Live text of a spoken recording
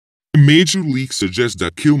major leak suggests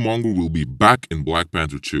that Killmonger will be back in Black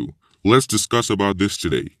Panther 2. Let's discuss about this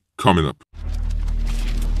today. Coming up.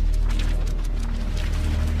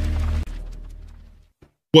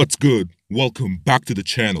 What's good? Welcome back to the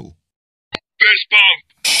channel. Fist bump!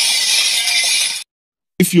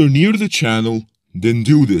 If you're new to the channel, then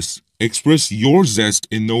do this. Express your zest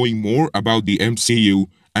in knowing more about the MCU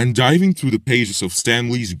and diving through the pages of Stan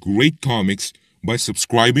Lee's great comics by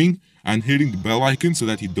subscribing and hitting the bell icon so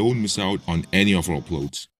that you don't miss out on any of our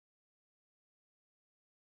uploads.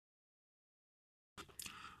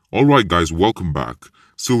 Alright guys, welcome back.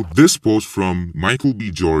 So this post from Michael B.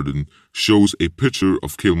 Jordan shows a picture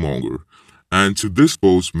of Killmonger. And to this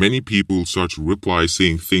post, many people start to reply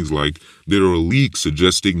saying things like, there are leaks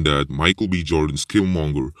suggesting that Michael B. Jordan's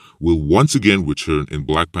Killmonger will once again return in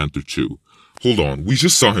Black Panther 2. Hold on, we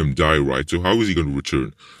just saw him die, right? So how is he going to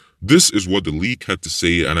return? This is what the leak had to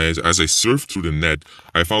say, and as I surfed through the net,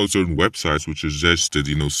 I found certain websites which suggested,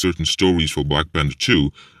 certain stories for Black Panther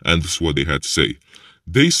 2, and this is what they had to say.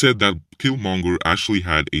 They said that Killmonger actually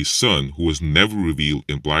had a son who was never revealed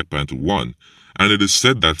in Black Panther 1, and it is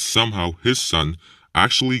said that somehow his son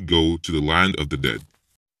actually go to the land of the dead,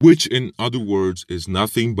 which in other words is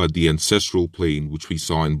nothing but the ancestral plane which we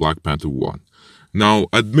saw in Black Panther 1. Now,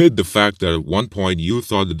 admit the fact that at one point you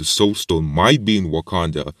thought that the Soul Stone might be in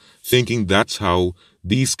Wakanda, thinking that's how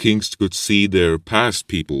these kings could see their past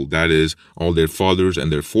people, that is, all their fathers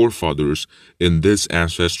and their forefathers, in this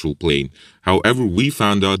ancestral plane. However, we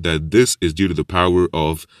found out that this is due to the power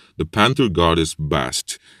of the Panther goddess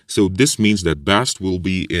Bast. So this means that Bast will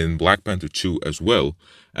be in Black Panther 2 as well.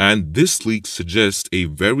 And this leak suggests a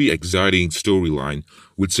very exciting storyline,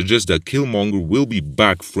 which suggests that Killmonger will be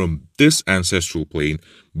back from this ancestral plane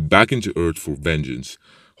back into Earth for vengeance.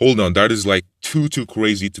 Hold on, that is like too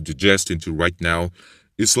crazy to digest into right now.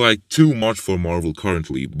 It's like too much for Marvel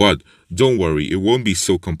currently, but don't worry, it won't be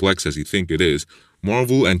so complex as you think it is.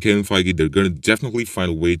 Marvel and Kevin Feige, they're gonna definitely find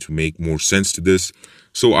a way to make more sense to this.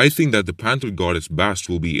 So I think that the Panther goddess Bast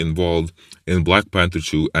will be involved in Black Panther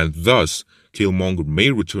 2, and thus Killmonger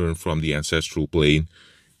may return from the ancestral plane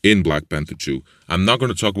in Black Panther 2. I'm not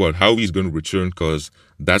going to talk about how he's going to return because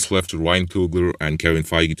that's left to Ryan Coogler and Kevin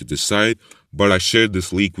Feige to decide, but I shared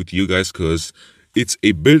this leak with you guys because it's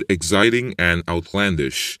a bit exciting and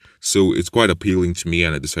outlandish, so it's quite appealing to me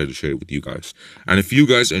and I decided to share it with you guys. And if you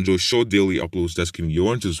guys enjoy short daily uploads that's keeping you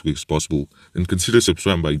on to as quick as possible, then consider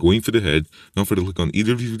subscribing by going for the head. Don't forget to click on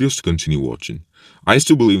either of these videos to continue watching. I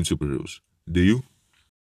still believe in superheroes. Do you?